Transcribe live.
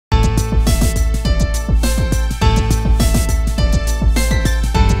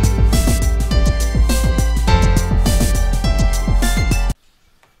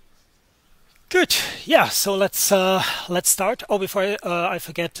Yeah, so let's start. Oh, before I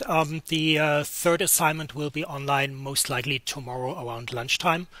forget, the third assignment will be online most likely tomorrow around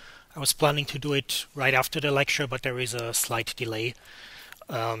lunchtime. I was planning to do it right after the lecture, but there is a slight delay.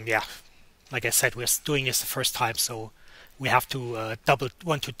 Yeah, like I said, we're doing this the first time, so we have to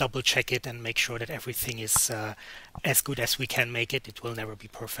want to double check it and make sure that everything is as good as we can make it. It will never be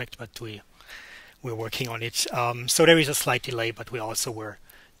perfect, but we're working on it. So there is a slight delay, but we also were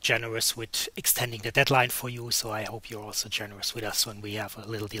generous with extending the deadline for you. So I hope you're also generous with us when we have a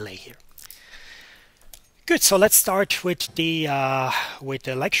little delay here. Good. So let's start with the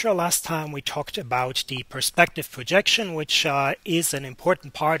lecture. Last time we talked about the perspective projection, which is an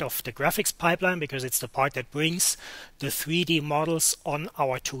important part of the graphics pipeline because it's the part that brings the 3D models on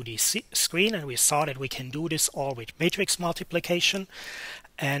our 2D screen, and we saw that we can do this all with matrix multiplication.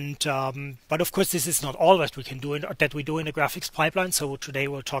 And but of course, this is not all that we can do that we do in the graphics pipeline. So today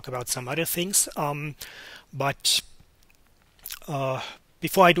we'll talk about some other things. But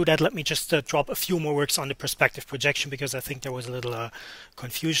before I do that, let me just drop a few more words on the perspective projection because I think there was a little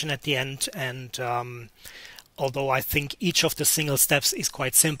confusion at the end. And although I think each of the single steps is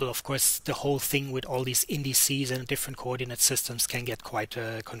quite simple, of course, the whole thing with all these indices and different coordinate systems can get quite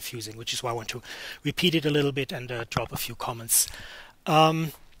confusing, which is why I want to repeat it a little bit and drop a few comments.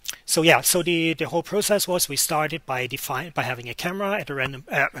 So yeah, so the whole process was we started by having a camera at a random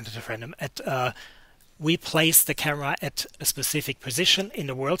we place the camera at a specific position in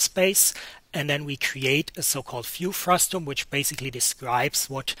the world space, and then we create a so-called view frustum, which basically describes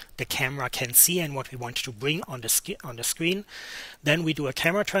what the camera can see and what we want to bring on the screen. Then we do a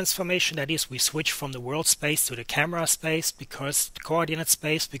camera transformation, that is, we switch from the world space to the camera space, because the coordinate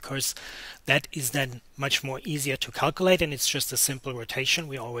space, because that is then much more easier to calculate, and it's just a simple rotation.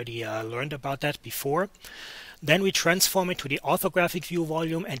 We already learned about that before. Then we transform it to the orthographic view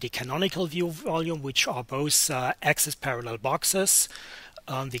volume and the canonical view volume, which are both axis parallel boxes.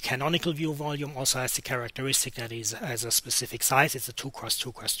 The canonical view volume also has the characteristic that it has a specific size. It's a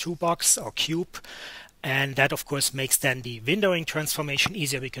 2x2x2 box or cube. And that, of course, makes then the windowing transformation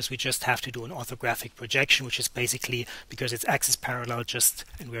easier because we just have to do an orthographic projection, which is basically, because it's axis parallel,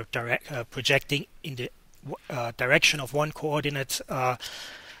 and we're projecting in the direction of one coordinate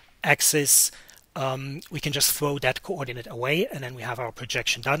axis. We can just throw that coordinate away, and then we have our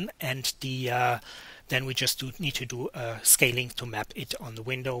projection done. And then we just need to do scaling to map it on the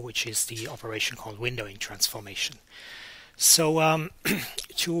window, which is the operation called windowing transformation. So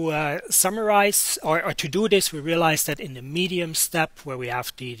to summarize, or to do this, we realize that in the medium step, where we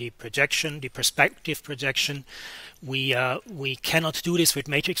have the projection, the perspective projection, we cannot do this with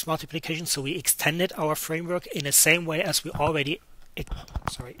matrix multiplication. So we extended our framework in the same way as we already.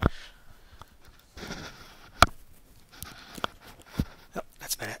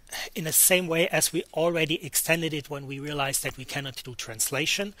 That's better. In the same way as we already extended it when we realized that we cannot do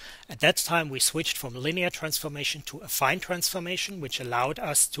translation. At that time, we switched from linear transformation to affine transformation, which allowed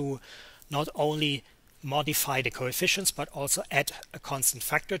us to not only modify the coefficients, but also add a constant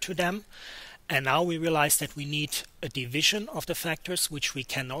factor to them. And now we realize that we need a division of the factors, which we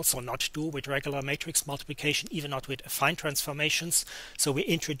can also not do with regular matrix multiplication, even not with affine transformations. So we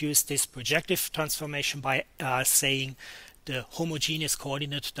introduced this projective transformation by saying the homogeneous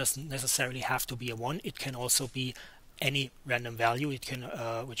coordinate doesn't necessarily have to be a 1. It can also be any random value, it can,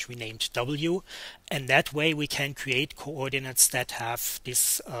 which we named W. And that way we can create coordinates that have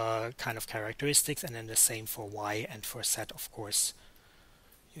this kind of characteristics, and then the same for Y and for Z, of course.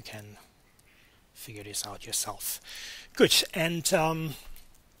 You can figure this out yourself. Good. And now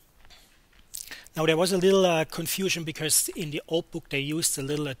there was a little confusion because in the old book they used a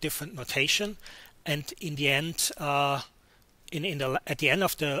little different notation, and in the end, at the end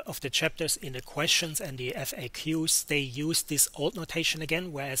of the chapters, in the questions and the FAQs, they used this old notation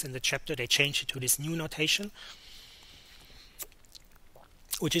again, whereas in the chapter they changed it to this new notation,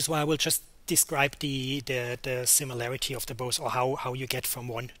 which is why I will just describe the similarity of the both, or how you get from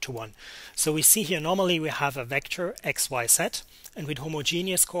 1 to 1. So we see here normally we have a vector x, y, z, and with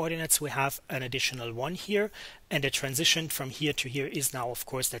homogeneous coordinates we have an additional 1 here, and the transition from here to here is now, of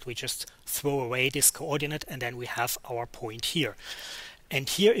course, that we just throw away this coordinate and then we have our point here. And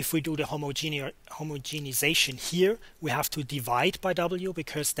here, if we do the homogenization here, we have to divide by W,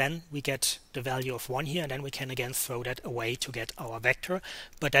 because then we get the value of 1 here, and then we can again throw that away to get our vector.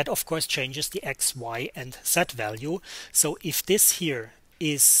 But that, of course, changes the x, y, and z value. So if this here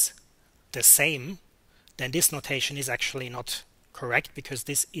is the same, then this notation is actually not correct, because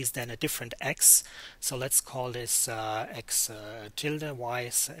this is then a different x. So let's call this x tilde,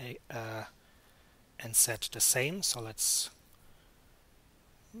 y, and z the same. So let's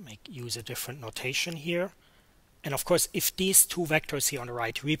use a different notation here. And of course, if these two vectors here on the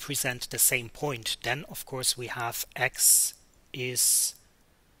right represent the same point, then of course we have x is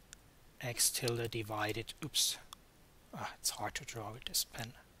x tilde divided, oops, it's hard to draw with this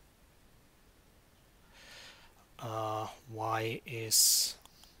pen. Y is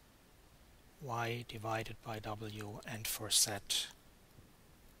y divided by w, and for z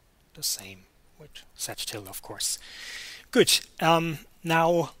the same with z tilde, of course. Good.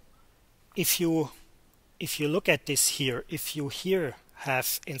 Now, if you look at this here, if you here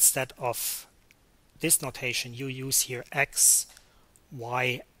have, instead of this notation, you use here x,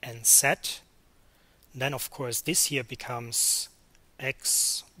 y, and z, then of course this here becomes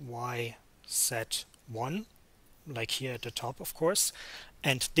x, y, z, 1, like here at the top, of course.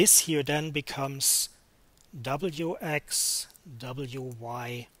 And this here then becomes wx,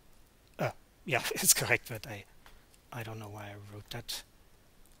 wy, yeah, it's correct, but I don't know why I wrote that.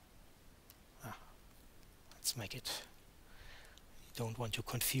 Let's make it, don't want to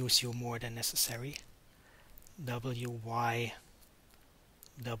confuse you more than necessary. wy,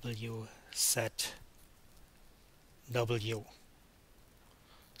 wz, w.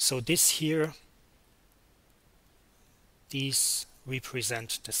 So this here, these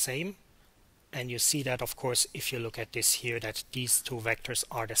represent the same, and you see that of course if you look at this here, that these two vectors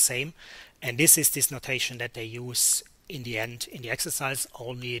are the same, and this is this notation that they use in the end in the exercise,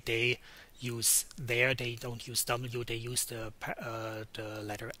 only they use there, they don't use w, they use the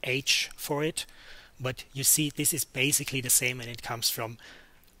letter h for it. But you see this is basically the same, and it comes from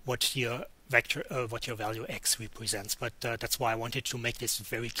what your vector, what your value x represents. But that's why I wanted to make this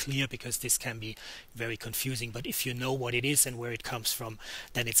very clear, because this can be very confusing. But if you know what it is and where it comes from,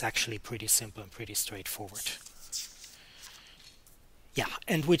 then it's actually pretty simple and pretty straightforward. Yeah,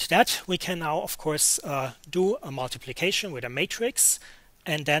 and with that we can now of course do a multiplication with a matrix,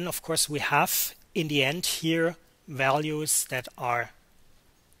 and then of course we have in the end here values that are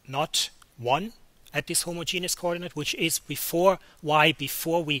not 1 at this homogeneous coordinate, which is before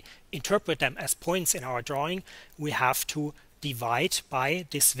we interpret them as points in our drawing, we have to divide by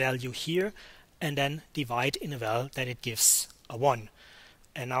this value here, and then divide in a value that it gives a 1.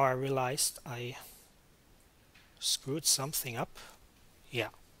 And now I realized I screwed something up. Yeah.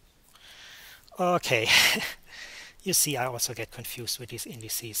 Okay. You see, I also get confused with these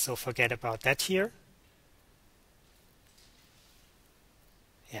indices, so forget about that here.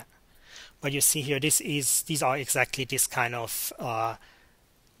 Yeah. But you see here, these are exactly this kind of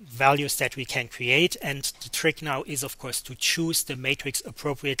values that we can create, and the trick now is of course to choose the matrix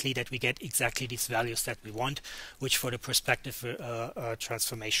appropriately, that we get exactly these values that we want, which for the perspective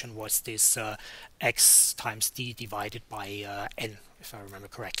transformation was this x times d divided by n, if I remember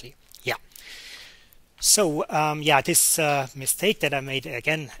correctly. Yeah. So yeah, this mistake that I made,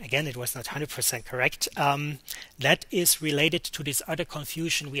 again it was not 100% correct. That is related to this other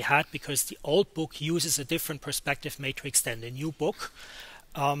confusion we had, because the old book uses a different perspective matrix than the new book.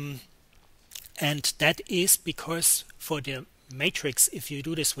 And that is because for the matrix, if you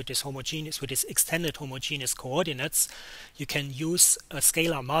do this with this extended homogeneous coordinates, you can use a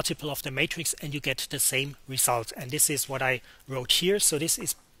scalar multiple of the matrix and you get the same result. And this is what I wrote here. So this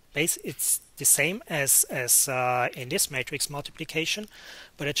is it's the same as in this matrix multiplication,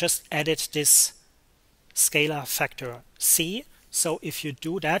 but I just added this scalar factor c. So if you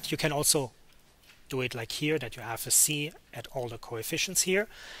do that, you can also do it like here, that you have a c at all the coefficients here,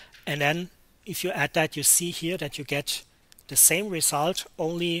 and then if you add that, you see here that you get the same result,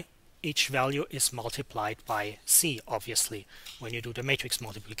 only each value is multiplied by c, obviously, when you do the matrix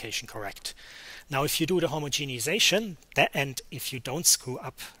multiplication correct. Now if you do the homogenization, and if you don't screw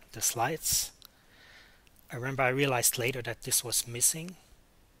up the slides, I realized later that this was missing,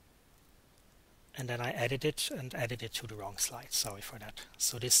 and then I added it to the wrong slide. Sorry for that.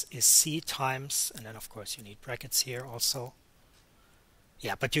 So this is c times, and then of course you need brackets here also.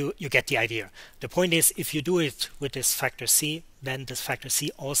 Yeah, but you get the idea. The point is, if you do it with this factor c, then this factor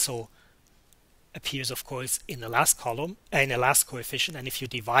c also appears of course in the last column, in the last coefficient, and if you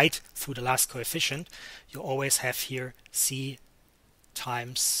divide through the last coefficient, you always have here c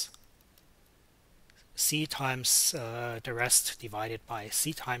times the rest divided by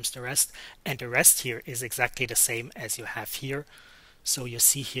c times the rest, and the rest here is exactly the same as you have here. So you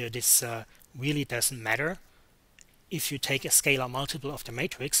see here, this really doesn't matter if you take a scalar multiple of the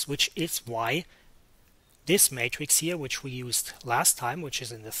matrix, which is why this matrix here, which we used last time, which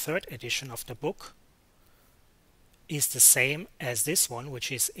is in the 3rd edition of the book, is the same as this one,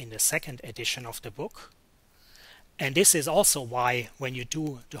 which is in the 2nd edition of the book. And this is also why when you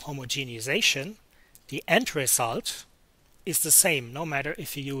do the homogenization, the end result is the same no matter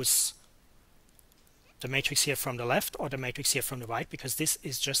if you use the matrix here from the left or the matrix here from the right, because this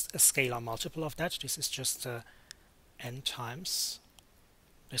is just a scalar multiple of that. This is just n times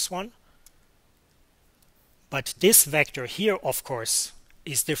this one. But this vector here, of course,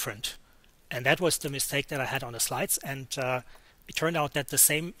 is different. And that was the mistake that I had on the slides. And it turned out that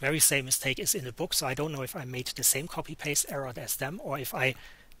the very same mistake is in the book. So I don't know if I made the same copy-paste error as them, or if I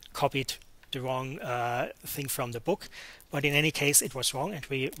copied the wrong thing from the book. But in any case, it was wrong, and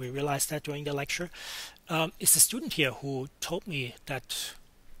we realized that during the lecture. Is the student here who told me that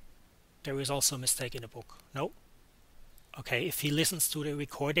there is also a mistake in the book? No? Okay, if he listens to the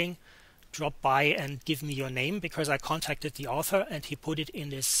recording, drop by and give me your name, because I contacted the author and he put it in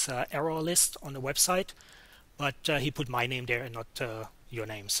this error list on the website, but he put my name there and not your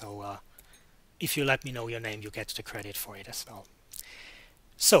name. So if you let me know your name, you get the credit for it as well.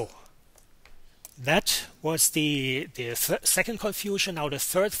 So that was the second confusion. Now the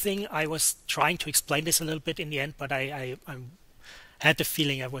third thing, I was trying to explain this a little bit in the end, but I had the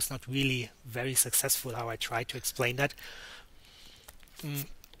feeling I was not really very successful how I tried to explain that.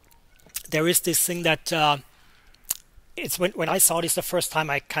 There is this thing that it's when I saw this the first time,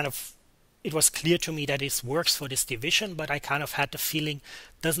 it was clear to me that this works for this division, but I kind of had the feeling,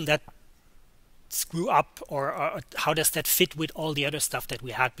 doesn't that screw up, or how does that fit with all the other stuff that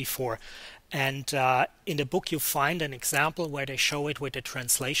we had before? And in the book you find an example where they show it with the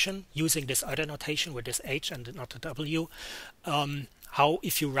translation using this other notation with this H and not the W. How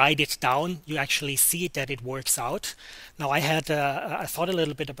if you write it down, you actually see that it works out. Now I thought a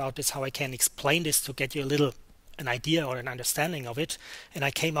little bit about this, how I can explain this to get you an idea or an understanding of it, and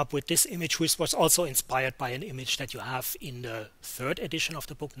I came up with this image, which was also inspired by an image that you have in the third edition of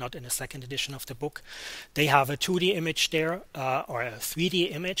the book, not in the second edition of the book. They have a 2D image there, or a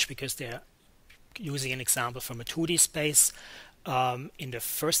 3D image, because they're using an example from a 2D space. In the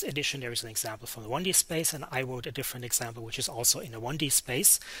first edition there is an example from the 1D space, and I wrote a different example which is also in the 1D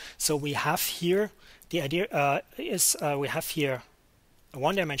space. So we have here, the idea is we have here a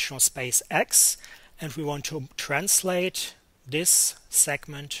one-dimensional space X, and we want to translate this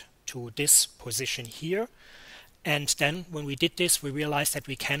segment to this position here. And then when we did this, we realized that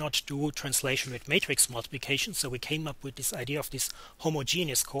we cannot do translation with matrix multiplication, so we came up with this idea of these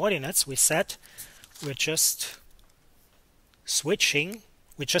homogeneous coordinates. We said we're just switching,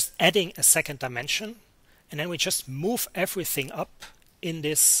 we're just adding a second dimension, and then we just move everything up in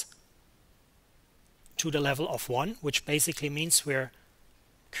this to the level of 1, which basically means we're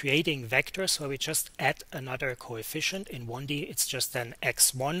creating vectors where we just add another coefficient. In 1D it's just then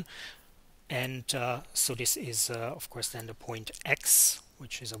x1, and so this is of course then the point x,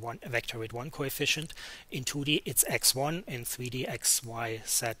 which is a vector with 1 coefficient. In 2D it's x1, in 3D x, y,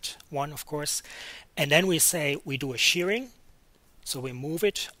 z1 of course. And then we say we do a shearing, so we move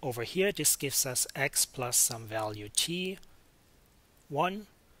it over here. This gives us x plus some value t1, and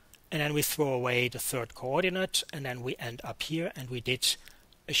then we throw away the third coordinate, and then we end up here, and we did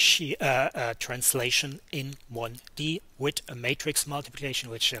a translation in 1D with a matrix multiplication,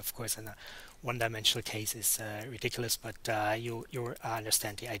 which of course in a one-dimensional case is ridiculous, but you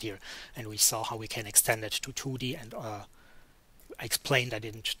understand the idea. And we saw how we can extend it to 2D, and I explained, I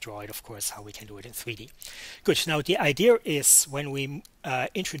didn't draw it of course, how we can do it in 3D. Good. Now the idea is when we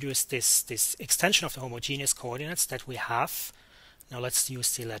introduce this extension of the homogeneous coordinates that we have. Now let's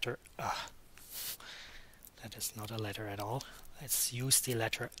use the letter that is not a letter at all. Let's use the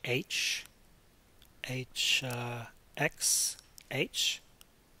letter H, X, H.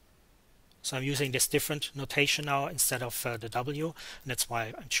 So I'm using this different notation now instead of the W, and that's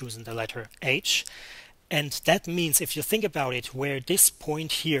why I'm choosing the letter H. And that means, if you think about it, where this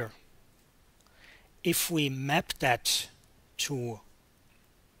point here, if we map that to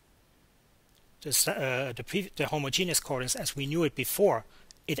the homogeneous coordinates as we knew it before,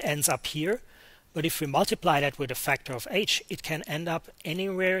 it ends up here. But if we multiply that with a factor of h, it can end up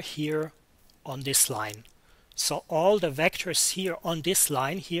anywhere here on this line. So all the vectors here on this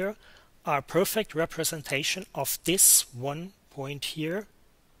line here are a perfect representation of this one point here,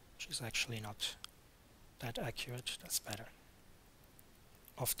 which is actually not that accurate, that's better,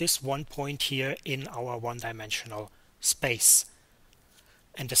 of this one point here in our one-dimensional space.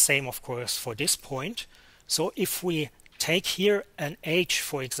 And the same of course for this point. So if we take here an h,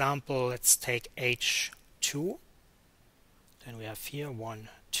 for example, let's take h2, then we have here 1,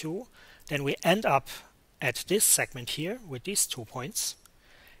 2, then we end up at this segment here with these 2 points.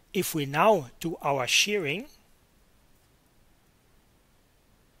 If we now do our shearing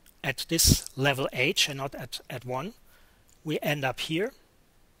at this level h and not at 1, we end up here.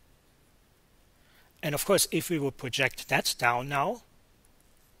 And of course, if we would project that down now,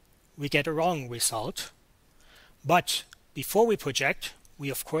 we get a wrong result. But before we project, we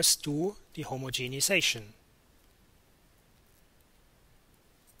of course do the homogenization.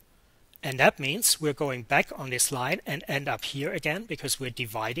 And that means we're going back on this line and end up here again, because we're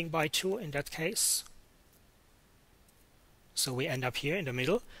dividing by 2 in that case. So we end up here in the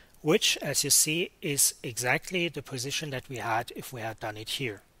middle, which, as you see, is exactly the position that we had if we had done it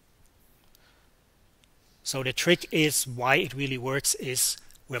here. So the trick is, why it really works is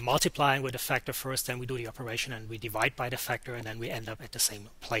we're multiplying with a factor first, then we do the operation and we divide by the factor, and then we end up at the same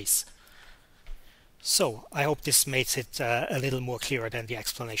place. So I hope this makes it a little more clearer than the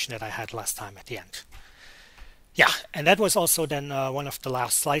explanation that I had last time at the end. Yeah, and that was also then one of the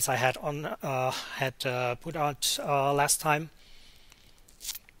last slides I had on put out last time.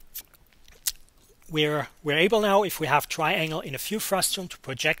 We're able now, if we have triangle in a view frustum, to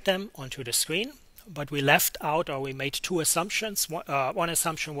project them onto the screen. But we left out, or we made 2 assumptions. One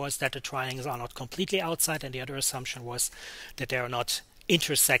assumption was that the triangles are not completely outside, and the other assumption was that they are not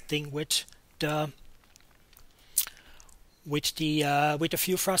intersecting with the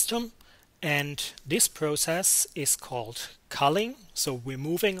view frustum. And this process is called culling. So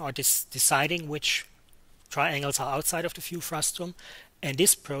removing or deciding which triangles are outside of the view frustum. And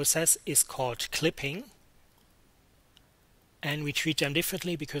this process is called clipping. And we treat them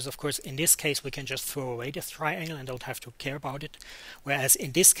differently because, of course, in this case, we can just throw away the triangle and don't have to care about it. Whereas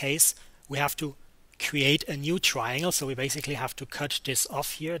in this case, we have to create a new triangle. So we basically have to cut this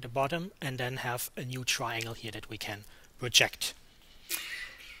off here at the bottom and then have a new triangle here that we can project.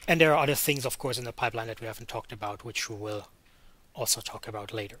 And there are other things, of course, in the pipeline that we haven't talked about, which we will also talk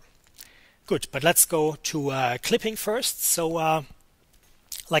about later. Good, but let's go to clipping first. So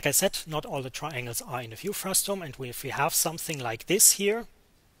like I said, not all the triangles are in the view frustum, and if we have something like this here,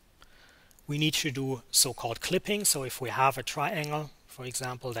 we need to do so-called clipping. So if we have a triangle, for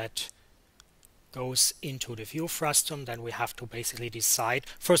example, that goes into the view frustum, then we have to basically decide.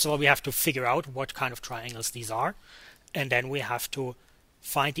 First of all, we have to figure out what kind of triangles these are, and then we have to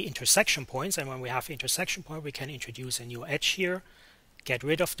find the intersection points. And when we have intersection point, we can introduce a new edge here, get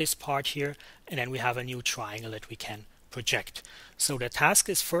rid of this part here, and then we have a new triangle that we can project. So the task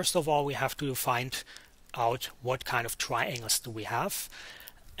is, first of all, we have to find out what kind of triangles do we have.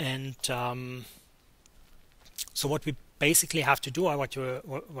 And so what we basically have to do, or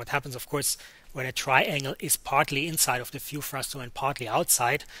what happens, of course, when a triangle is partly inside of the view frustum and partly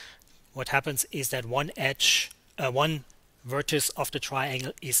outside, what happens is that one vertex of the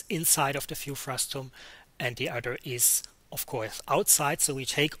triangle is inside of the view frustum and the other is, of course, outside. So we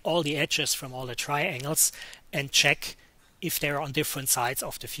take all the edges from all the triangles and check if they're on different sides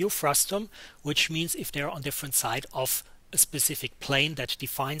of the view frustum, which means if they're on different side of a specific plane that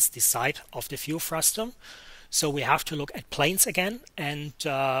defines the side of the view frustum. So we have to look at planes again, and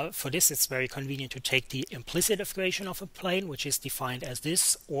for this it's very convenient to take the implicit equation of a plane, which is defined as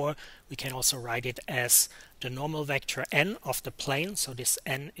this, or we can also write it as the normal vector n of the plane. So this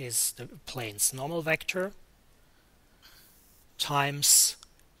n is the plane's normal vector times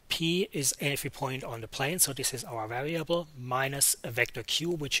p is every point on the plane, so this is our variable, minus a vector q,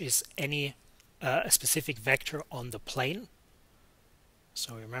 which is any a specific vector on the plane.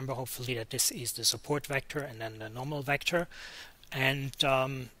 So remember, hopefully, that this is the support vector and then the normal vector. And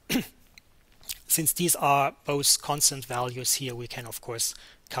since these are both constant values here, we can, of course,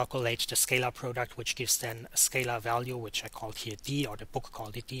 calculate the scalar product, which gives then a scalar value, which I called here d, or the book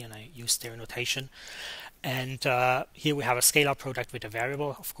called it d, and I used their notation. And here we have a scalar product with a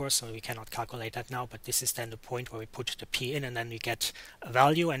variable, of course, so we cannot calculate that now, but this is then the point where we put the p in, and then we get a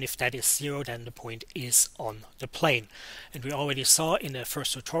value, and if that is 0, then the point is on the plane. And we already saw in the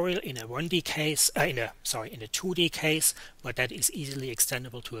first tutorial in a 1D case, in a 2D case, but that is easily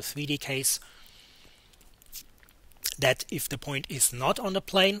extendable to a 3D case, that if the point is not on the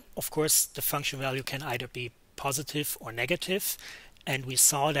plane, of course, the function value can either be positive or negative, and we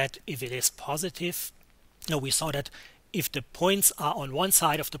saw that if it is positive, we saw that if the points are on one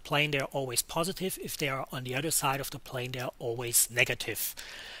side of the plane, they're always positive. If they are on the other side of the plane, they're always negative.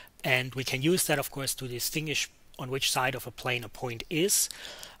 And we can use that, of course, to distinguish on which side of a plane a point is.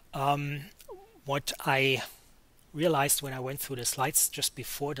 What I realized when I went through the slides just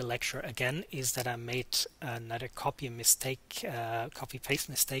before the lecture again is that I made another copy-paste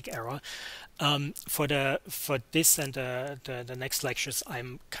mistake error. For this and the next lectures,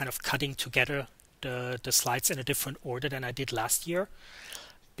 I'm kind of cutting together the slides in a different order than I did last year,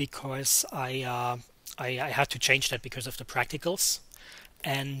 because I had to change that because of the practicals,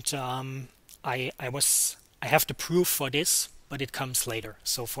 and I have the proof for this, but it comes later.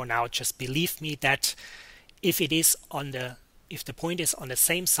 So for now, just believe me that if the point is on the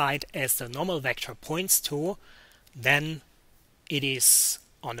same side as the normal vector points to, then it is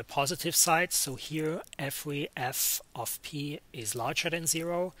on the positive side. So here every f of p is larger than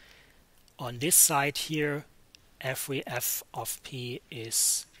 0. On this side here, every f of p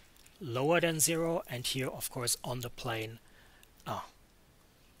is lower than 0. And here, of course, on the plane,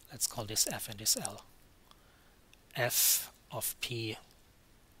 let's call this f and this l. F of p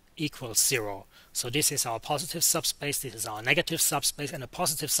equals 0. So this is our positive subspace, this is our negative subspace, and the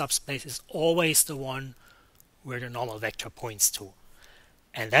positive subspace is always the one where the normal vector points to.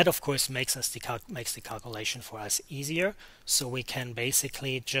 And that, of course, makes the calculation for us easier. So we can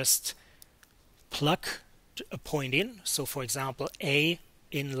basically just plug a point in. So for example, A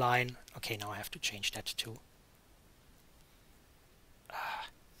inline, okay, now I have to change that to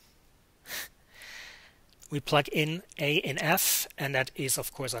we plug in A in F, and that is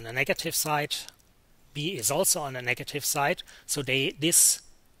of course on the negative side. B is also on the negative side. So this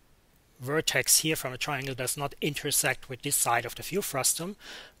vertex here from a triangle does not intersect with this side of the view frustum.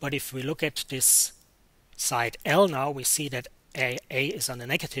 But if we look at this side L now, we see that A is on the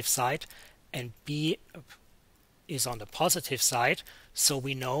negative side and B is on the positive side. So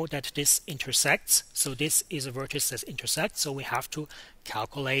we know that this intersects. So this is a vertex that intersects. So we have to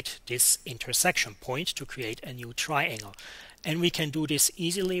calculate this intersection point to create a new triangle. And we can do this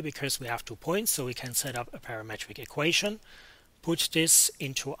easily because we have 2 points. So we can set up a parametric equation, put this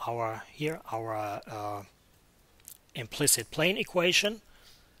into our implicit plane equation.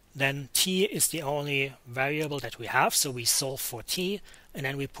 Then t is the only variable that we have. So we solve for t, and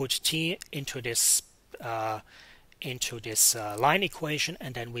then we put t into this line equation,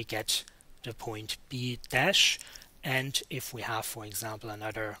 and then we get the point b dash. And if we have, for example,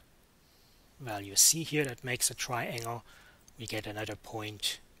 another value c here that makes a triangle, we get another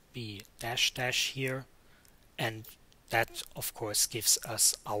point b dash dash here, and that of course gives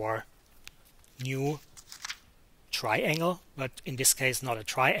us our new triangle, but in this case not a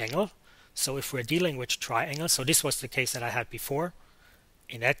triangle. So if we're dealing with triangles, so this was the case that I had before.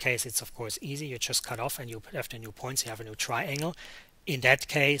 In that case, it's of course easy. You just cut off and you have the new points. You have a new triangle. In that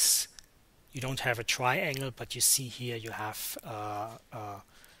case, you don't have a triangle, but you see here you have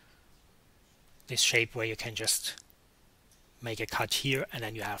this shape where you can just make a cut here, and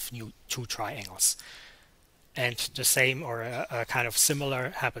then you have two triangles. And the same or a kind of similar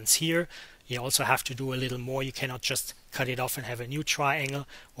happens here. You also have to do a little more. You cannot just cut it off and have a new triangle.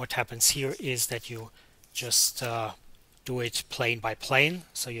 What happens here is that you just do it plane by plane.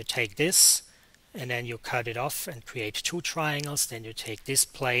 So you take this and then you cut it off and create 2 triangles. Then you take this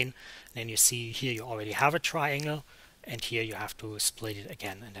plane, and then you see here you already have a triangle, and here you have to split it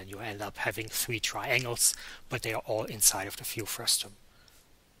again, and then you end up having 3 triangles, but they are all inside of the view frustum.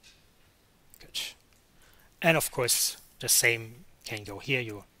 Good. And of course the same can go here.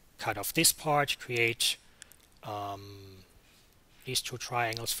 You cut off this part, create these 2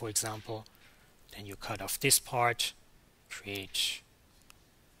 triangles, for example. Then you cut off this part, create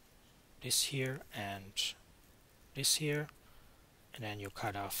this here and this here, and then you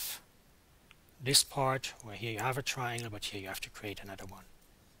cut off this part where here you have a triangle, but here you have to create another one.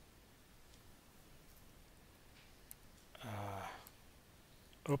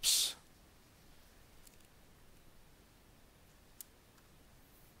 Oops.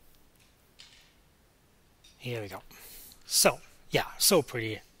 Here we go. So yeah, so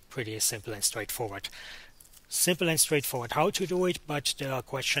pretty simple and straightforward. Simple and straightforward how to do it, but the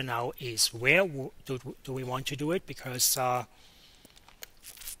question now is where do we want to do it? Because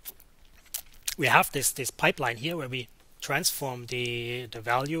we have this pipeline here where we transform the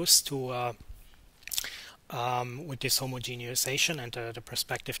values to with this homogenization and the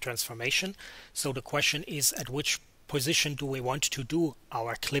perspective transformation. So the question is, at which position do we want to do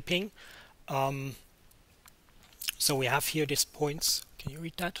our clipping? So we have here these points. Can you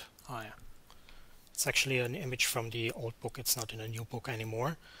read that? Oh yeah. It's actually an image from the old book. It's not in a new book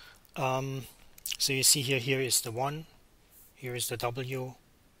anymore. So you see here is the 1, here is the W,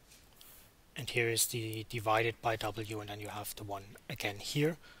 and here is the divided by W, and then you have the 1 again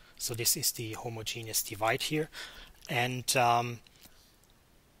here. So this is the homogeneous divide here. And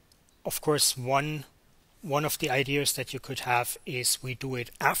of course, one of the ideas that you could have is we do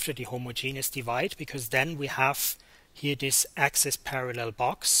it after the homogeneous divide, because then we have here this axis parallel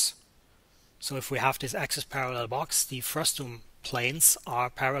box. So if we have this axis parallel box, the frustum planes are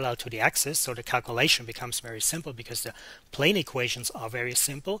parallel to the axis, so the calculation becomes very simple because the plane equations are very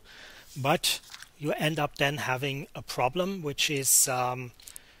simple. But you end up then having a problem, which is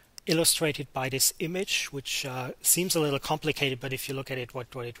illustrated by this image, which seems a little complicated, but if you look at it, what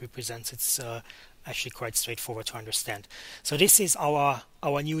it represents, it's actually quite straightforward to understand. So this is our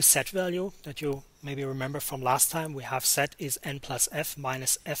new set value that you maybe remember from last time. We have set is n plus f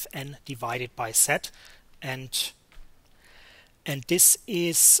minus fn divided by set, and this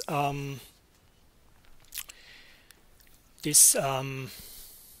is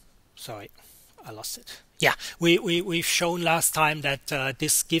sorry, I lost it. Yeah, we've shown last time that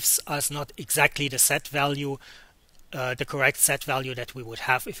this gives us not exactly the set value, the correct set value that we would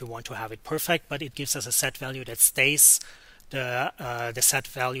have if we want to have it perfect, but it gives us a set value that stays. The set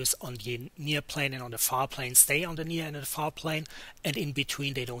values on the near plane and on the far plane stay on the near and the far plane, and in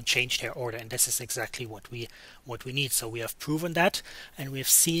between they don't change their order, and this is exactly what we need. So we have proven that, and we've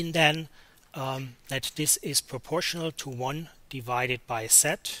seen then that this is proportional to 1 divided by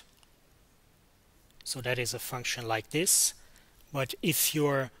set. So that is a function like this. But if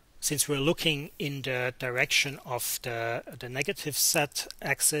since we're looking in the direction of the negative set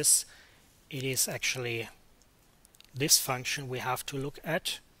axis, it is actually this function we have to look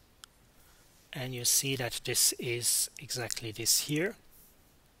at. And you see that this is exactly this here.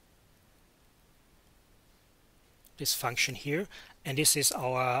 This function here. And this is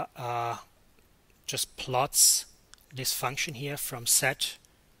our, just plots this function here from set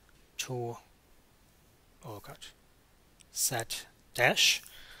to, oh god, set dash.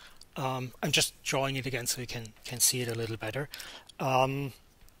 I'm just drawing it again so you can see it a little better.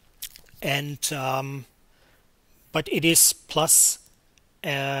 But it is plus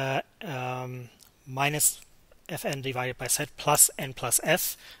minus fn divided by set plus n plus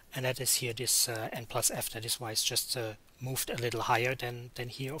f, and that is here this n plus f. That is why it's just moved a little higher than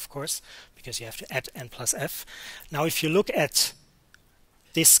here, of course, because you have to add n plus f. Now if you look at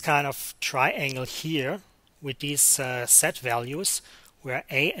this kind of triangle here with these set values, where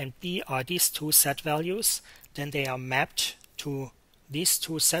a and b are these two set values, then they are mapped to these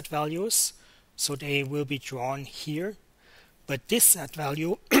two set values, so they will be drawn here. But this set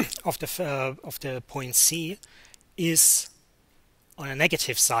value of the point C is on a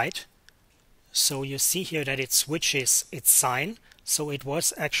negative side, so you see here that it switches its sign. So it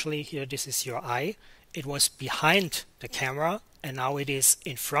was actually here, this is your eye, it was behind the camera, and now it is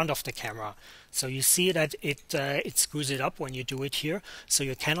in front of the camera. So you see that it screws it up when you do it here. So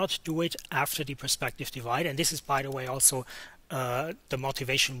you cannot do it after the perspective divide. And this is, by the way, also the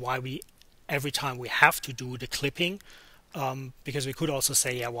motivation why every time we have to do the clipping, because we could also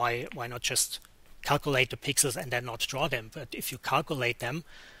say, yeah, why not just calculate the pixels and then not draw them? But if you calculate them,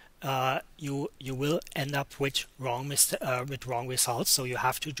 you will end up with wrong results. So you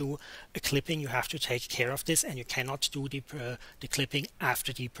have to do a clipping. You have to take care of this, and you cannot do the clipping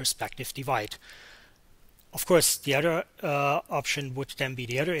after the perspective divide. Of course, the other option would then be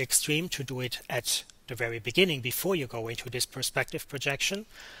the other extreme, to do it at the very beginning before you go into this perspective projection,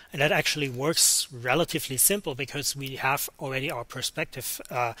 and that actually works relatively simple because we have already our perspective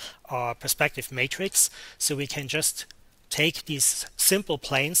matrix, so we can just take these simple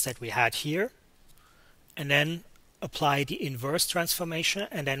planes that we had here and then apply the inverse transformation,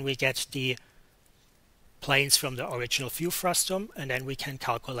 and then we get the planes from the original view frustum, and then we can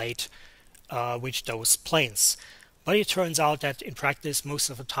calculate with those planes. But it turns out that in practice most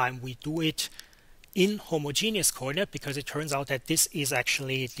of the time we do it in homogeneous coordinate, because it turns out that this is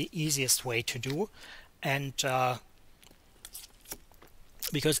actually the easiest way to do, and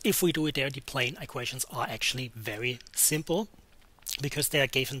because if we do it there, the plane equations are actually very simple because they are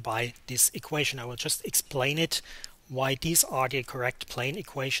given by this equation. I will just explain it, why these are the correct plane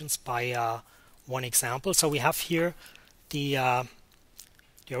equations, by one example. So we have here the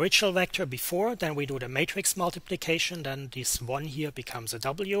original vector before, then we do the matrix multiplication, then this 1 here becomes a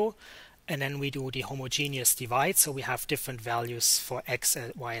W, and then we do the homogeneous divide. So we have different values for x,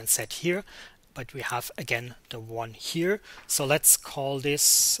 y, and z here, but we have again the 1 here. So let's call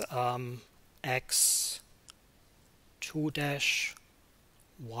this x2 dash,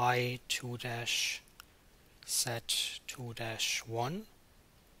 y2 dash, z2 dash 1.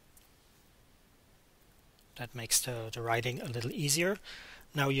 That makes the writing a little easier.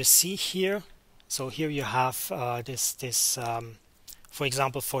 Now you see here, so here you have this for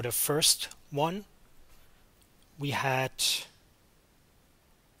example, for the first one, we had,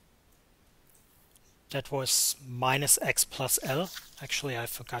 that was minus x plus L. Actually, I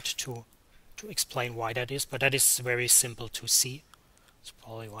forgot to explain why that is, but that is very simple to see. That's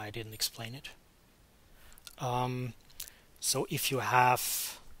probably why I didn't explain it. So if you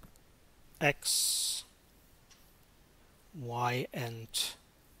have x, y, and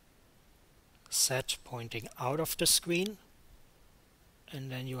z pointing out of the screen,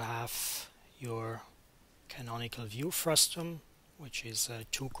 and then you have your canonical view frustum, which is a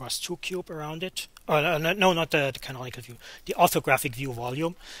 2 cross 2 cube around it. No, not the canonical view, the orthographic view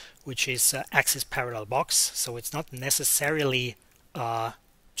volume, which is axis parallel box. So it's not necessarily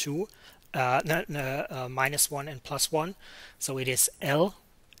 2, -1 and +1. So it is L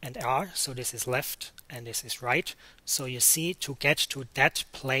and R. So this is left and this is right. So you see, to get to that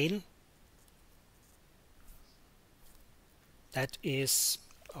plane, that is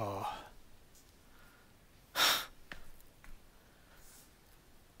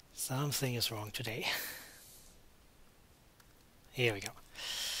something is wrong today. Here we go.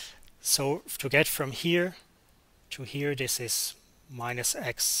 So to get from here to here, this is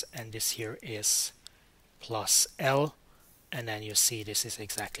 -x, and this here is +L, and then you see this is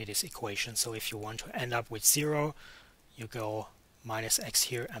exactly this equation. So if you want to end up with 0, you go -x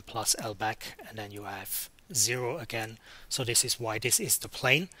here and +L back, and then you have 0 again. So this is why this is the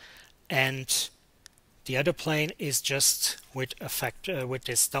plane. And the other plane is just with a factor with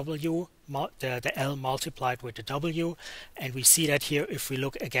this W, the L multiplied with the W, and we see that here if we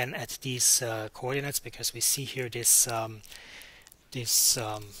look again at these coordinates, because we see here this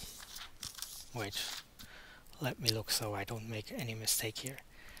wait, let me look so I don't make any mistake here.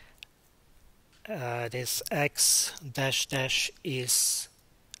 This x dash dash is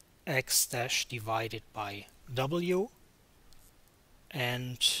x dash divided by W,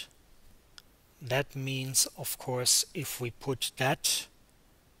 and that means, of course, if we put that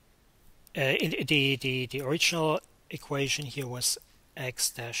in the original equation here was x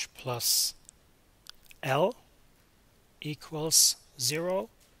dash plus L equals 0.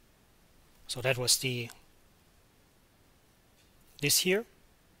 So that was this here,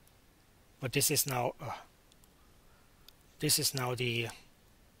 but this is now the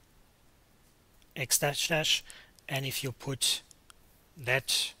x dash dash, and if you put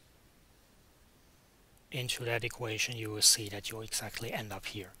that into that equation, you will see that you exactly end up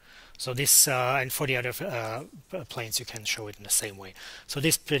here. So this, and for the other planes, you can show it in the same way. So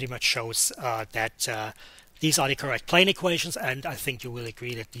this pretty much shows that these are the correct plane equations, and I think you will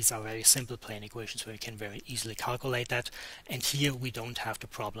agree that these are very simple plane equations where you can very easily calculate that. And here we don't have the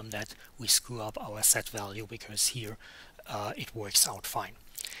problem that we screw up our set value, because here it works out fine.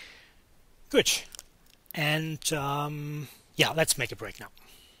 Good. And yeah, let's make a break now.